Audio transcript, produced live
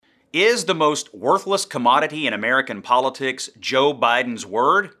Is the most worthless commodity in American politics Joe Biden's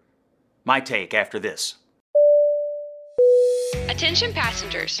word? My take after this. Attention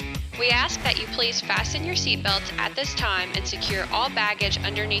passengers, we ask that you please fasten your seatbelts at this time and secure all baggage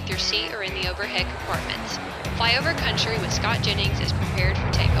underneath your seat or in the overhead compartments. Flyover Country with Scott Jennings is prepared for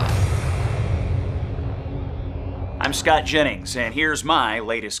takeoff. I'm Scott Jennings, and here's my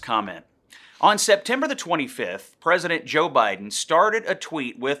latest comment. On September the 25th, President Joe Biden started a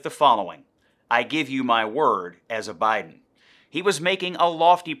tweet with the following: "I give you my word as a Biden." He was making a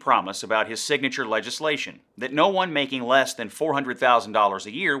lofty promise about his signature legislation, that no one making less than $400,000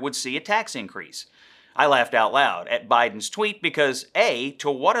 a year would see a tax increase. I laughed out loud at Biden's tweet because A,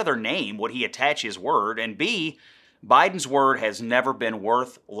 to what other name would he attach his word, and B, Biden's word has never been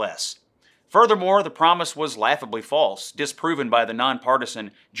worth less. Furthermore, the promise was laughably false, disproven by the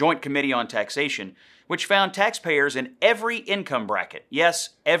nonpartisan Joint Committee on Taxation, which found taxpayers in every income bracket, yes,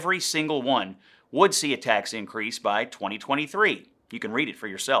 every single one, would see a tax increase by 2023. You can read it for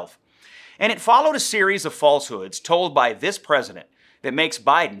yourself. And it followed a series of falsehoods told by this president that makes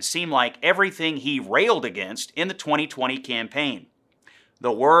Biden seem like everything he railed against in the 2020 campaign.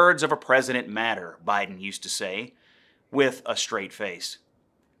 The words of a president matter, Biden used to say, with a straight face.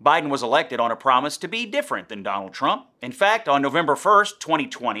 Biden was elected on a promise to be different than Donald Trump. In fact, on November 1st,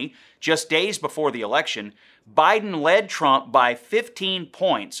 2020, just days before the election, Biden led Trump by 15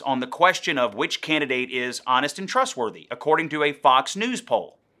 points on the question of which candidate is honest and trustworthy, according to a Fox News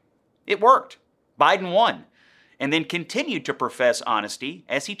poll. It worked. Biden won, and then continued to profess honesty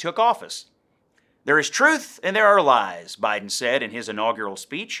as he took office. "There is truth and there are lies," Biden said in his inaugural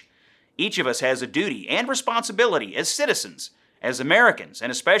speech. "Each of us has a duty and responsibility as citizens, as Americans,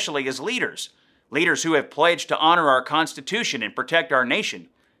 and especially as leaders who have pledged to honor our Constitution and protect our nation,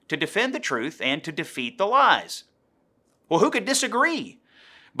 to defend the truth and to defeat the lies." Well, who could disagree?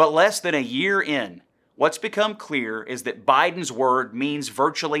 But less than a year in, what's become clear is that Biden's word means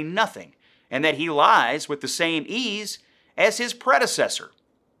virtually nothing, and that he lies with the same ease as his predecessor.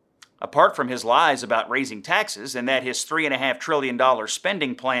 Apart from his lies about raising taxes and that his $3.5 trillion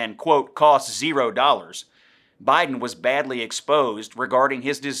spending plan, quote, costs $0, Biden was badly exposed regarding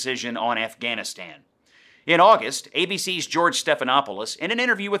his decision on Afghanistan. In August, ABC's George Stephanopoulos, in an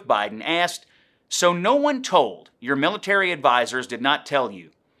interview with Biden, asked, "So no one told, your military advisors did not tell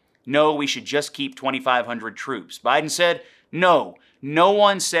you, no, we should just keep 2,500 troops?" Biden said, "No, no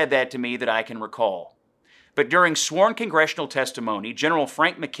one said that to me that I can recall." But during sworn congressional testimony, General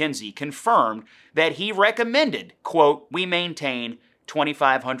Frank McKenzie confirmed that he recommended, quote, "we maintain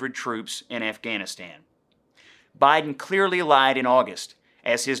 2,500 troops in Afghanistan." Biden clearly lied in August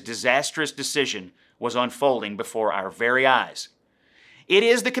as his disastrous decision was unfolding before our very eyes. It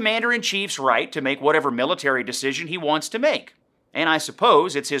is the commander-in-chief's right to make whatever military decision he wants to make, and I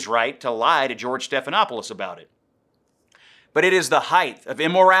suppose it's his right to lie to George Stephanopoulos about it. But it is the height of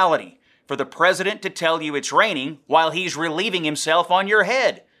immorality for the president to tell you it's raining while he's relieving himself on your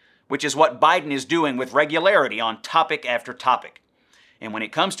head, which is what Biden is doing with regularity on topic after topic. And when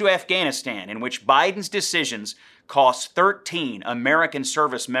it comes to Afghanistan, in which Biden's decisions cost 13 American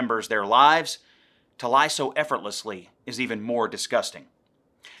service members their lives, to lie so effortlessly is even more disgusting.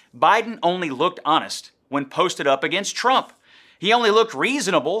 Biden only looked honest when posted up against Trump. He only looked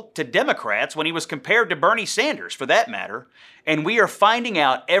reasonable to Democrats when he was compared to Bernie Sanders, for that matter. And we are finding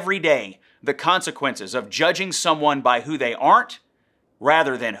out every day the consequences of judging someone by who they aren't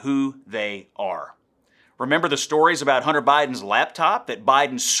rather than who they are. Remember the stories about Hunter Biden's laptop that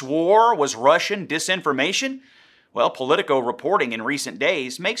Biden swore was Russian disinformation? Well, Politico reporting in recent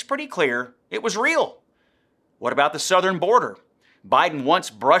days makes pretty clear it was real. What about the southern border? Biden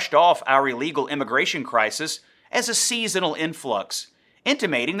once brushed off our illegal immigration crisis as a seasonal influx,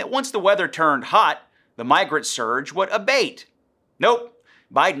 intimating that once the weather turned hot, the migrant surge would abate. Nope.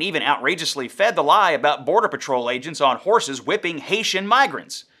 Biden even outrageously fed the lie about Border Patrol agents on horses whipping Haitian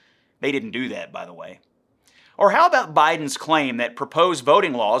migrants. They didn't do that, by the way. Or how about Biden's claim that proposed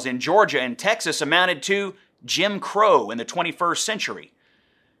voting laws in Georgia and Texas amounted to Jim Crow in the 21st century?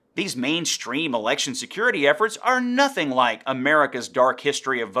 These mainstream election security efforts are nothing like America's dark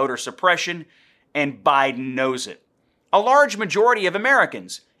history of voter suppression, and Biden knows it. A large majority of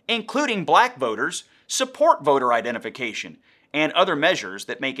Americans, including black voters, support voter identification and other measures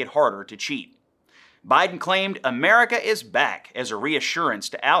that make it harder to cheat. Biden claimed America is back as a reassurance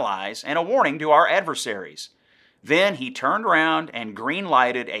to allies and a warning to our adversaries. Then he turned around and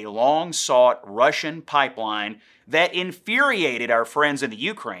green-lighted a long-sought Russian pipeline that infuriated our friends in the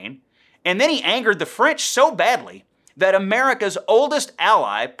Ukraine, and then he angered the French so badly that America's oldest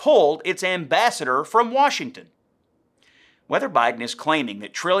ally pulled its ambassador from Washington. Whether Biden is claiming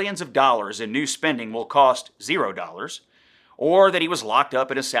that trillions of dollars in new spending will cost $0, or that he was locked up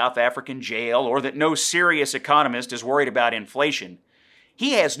in a South African jail, or that no serious economist is worried about inflation,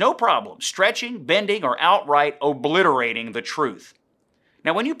 he has no problem stretching, bending, or outright obliterating the truth.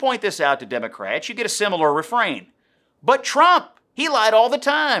 Now, when you point this out to Democrats, you get a similar refrain. But Trump, he lied all the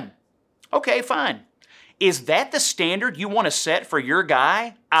time. Okay, fine. Is that the standard you want to set for your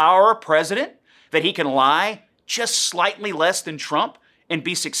guy, our president? That he can lie just slightly less than Trump and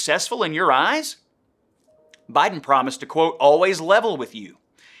be successful in your eyes? Biden promised to, quote, always level with you.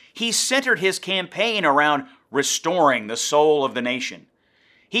 He centered his campaign around restoring the soul of the nation.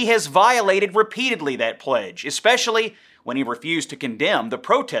 He has violated repeatedly that pledge, especially when he refused to condemn the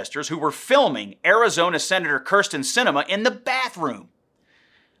protesters who were filming Arizona Senator Kyrsten Sinema in the bathroom.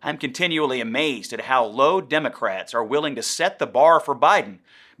 I'm continually amazed at how low Democrats are willing to set the bar for Biden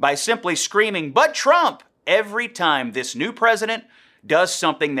by simply screaming, "But Trump," every time this new president does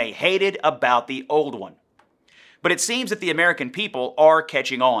something they hated about the old one. But it seems that the American people are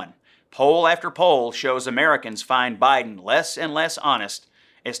catching on. Poll after poll shows Americans find Biden less and less honest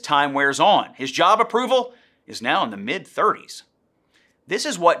as time wears on. His job approval is now in the mid-30s. This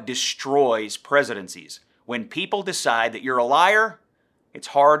is what destroys presidencies. When people decide that you're a liar, it's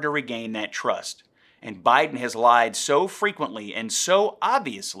hard to regain that trust. And Biden has lied so frequently and so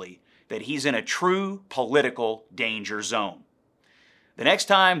obviously that he's in a true political danger zone. The next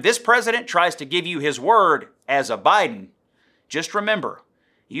time this president tries to give you his word as a Biden, just remember,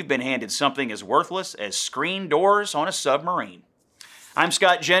 you've been handed something as worthless as screen doors on a submarine. I'm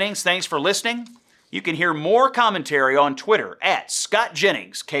Scott Jennings. Thanks for listening. You can hear more commentary on Twitter at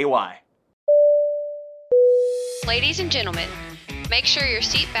ScottJenningsKY. Ladies and gentlemen, make sure your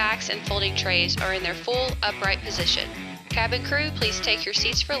seat backs and folding trays are in their full upright position. Cabin crew, please take your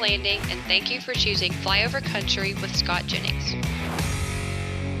seats for landing, and thank you for choosing Flyover Country with Scott Jennings.